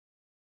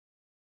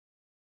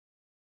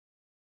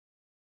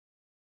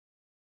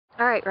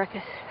All right,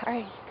 Ruckus. All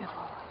right, go.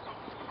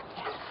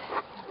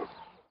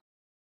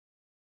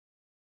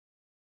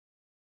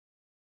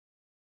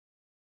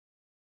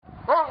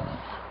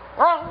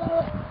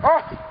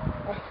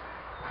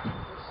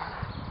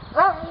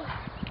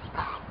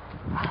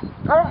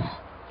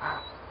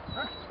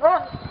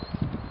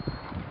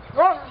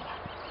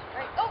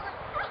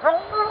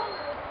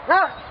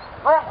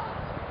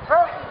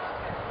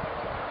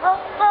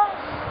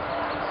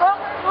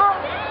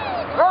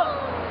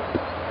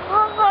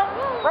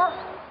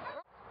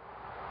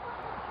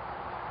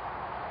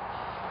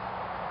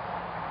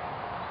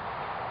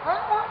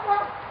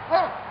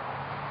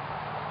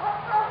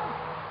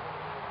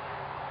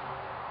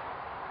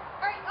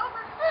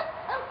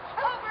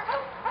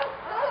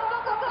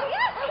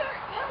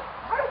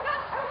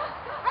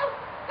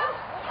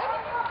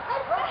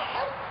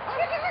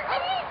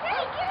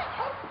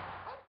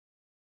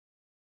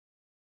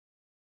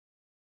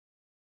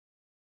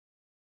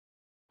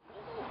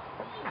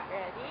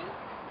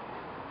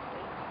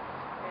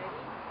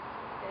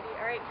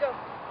 Alright, go.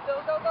 Go,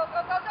 go, go,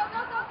 go, go, go,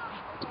 go, go.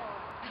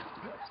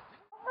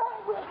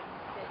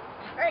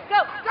 Alright, go.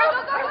 Go,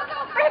 go, go, go, go.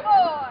 Good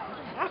boy.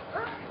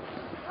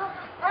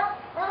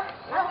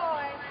 Good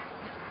boy.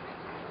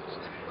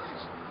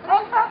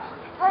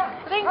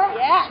 Bling.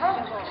 Yeah.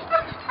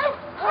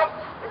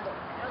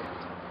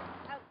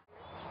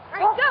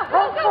 Alright, go,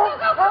 go, go,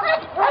 go, go, go.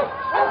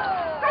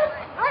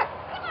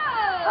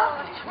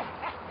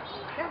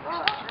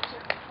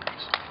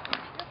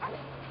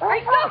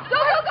 Alright, go, go,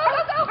 go, go,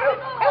 go, go. Good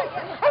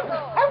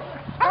boy.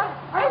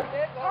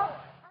 Good boy.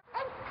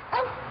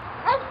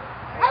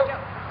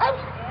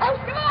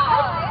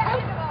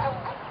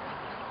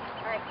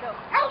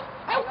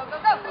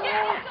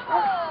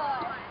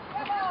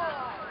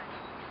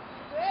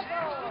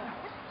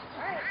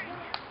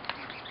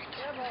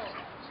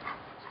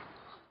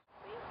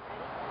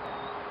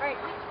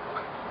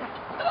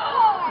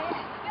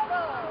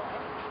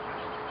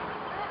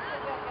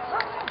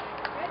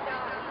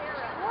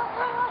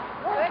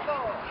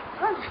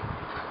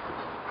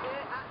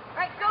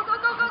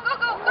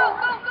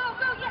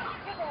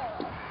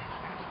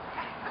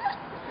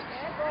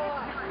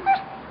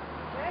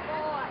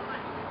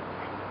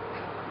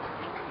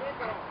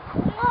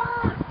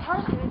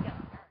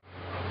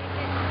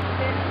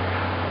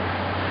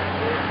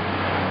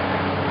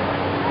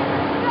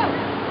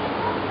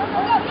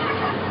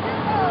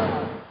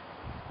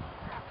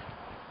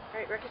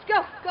 Ruckus,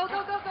 go! Go, go,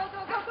 go, go,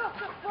 go, go, go!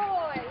 Good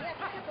boy! Yes,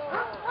 good boy!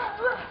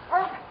 Good boy!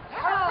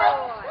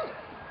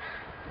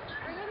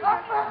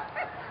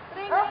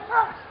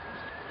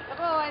 Good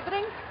boy,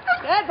 bring!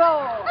 Good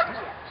boy!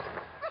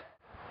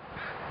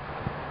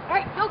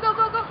 Alright, go, go,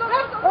 go, go, go, go,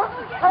 go,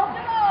 go! Yes, good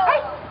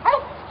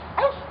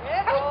boy!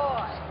 Good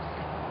boy!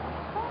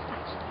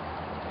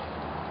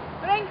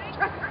 Bring!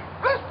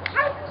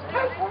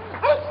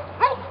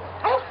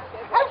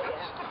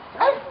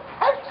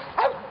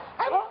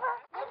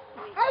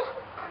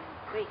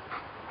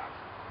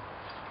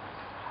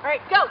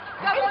 Alright, go!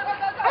 Go, go, go,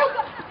 go, go,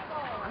 go!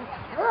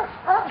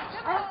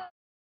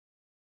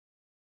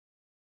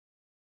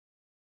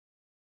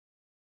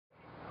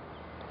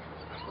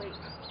 Wait.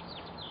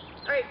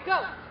 Alright, go!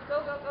 Go,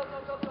 go, go, go,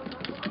 go, go, go,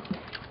 go.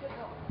 Good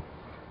ball.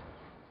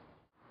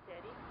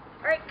 Steady.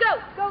 Alright, go!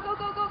 Go, go,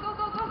 go, go, go,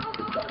 go, go, go,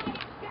 go, go.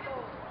 Good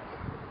ball.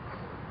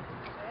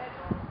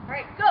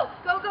 Alright, go!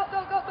 Go, go, go,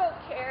 go, go.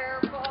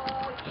 Careful.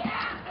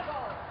 Yeah! Good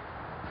ball.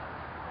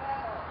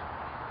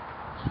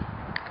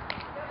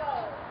 Good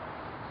ball.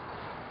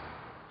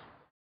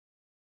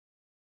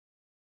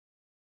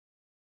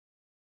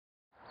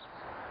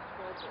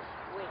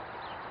 Wait.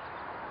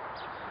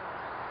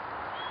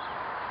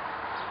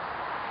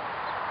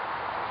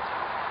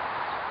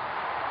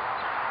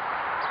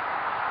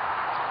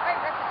 Alright,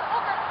 Ruckus,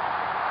 over.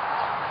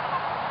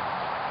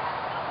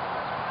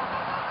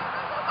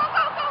 Go, go,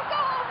 go, go,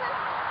 go, over.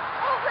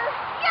 Over.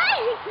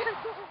 Yay!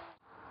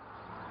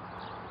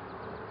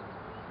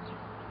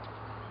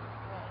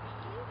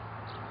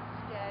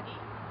 Steady.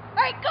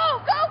 Alright, go,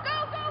 go, go,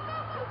 go,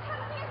 go, go.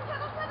 Settle here,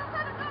 settle, settle,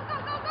 settle. Go, go,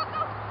 go, go,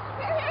 go.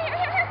 Here, here, here,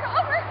 here, here.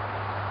 Over.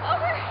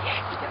 Over.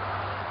 Yes.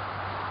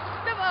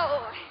 Good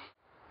boy.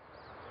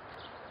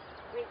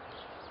 Wait.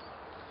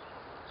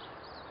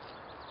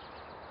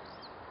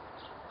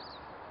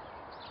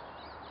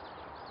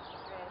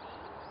 Ready?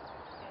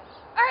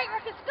 Alright,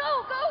 Ruckus, go,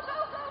 go, go,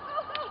 go, go,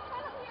 go.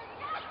 Settle here.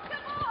 Yes,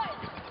 good boy.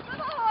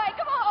 Good boy.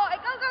 Good boy.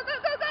 Go, go, go,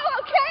 go, go.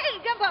 Okay,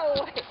 good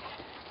boy.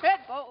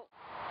 Good boy.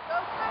 Go,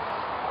 touch,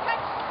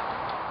 touch.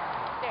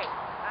 Stay. Stay.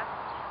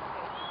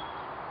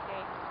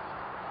 Stay.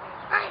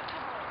 Alright,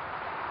 good boy.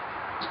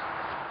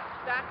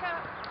 Back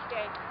up.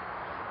 Stay.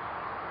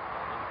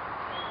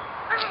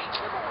 Alright,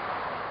 good boy.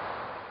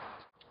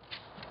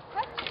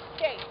 Touch.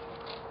 Stay.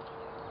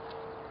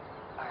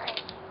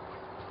 Alright.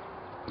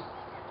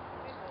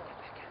 Good boy.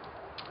 Back up.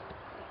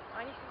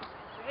 On your feet.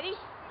 Ready?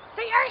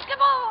 Stay. Alright, good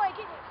boy.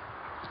 Get it.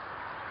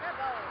 Good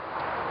boy.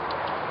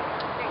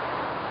 Stay.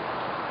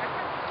 Back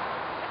up.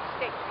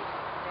 Stay.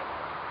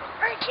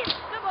 Alright, get it.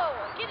 Good boy.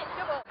 Get it.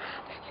 Good boy.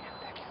 Back it up.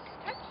 Back it up.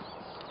 Touch.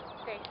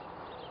 Stay.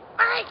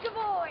 Alright. Good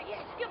boy.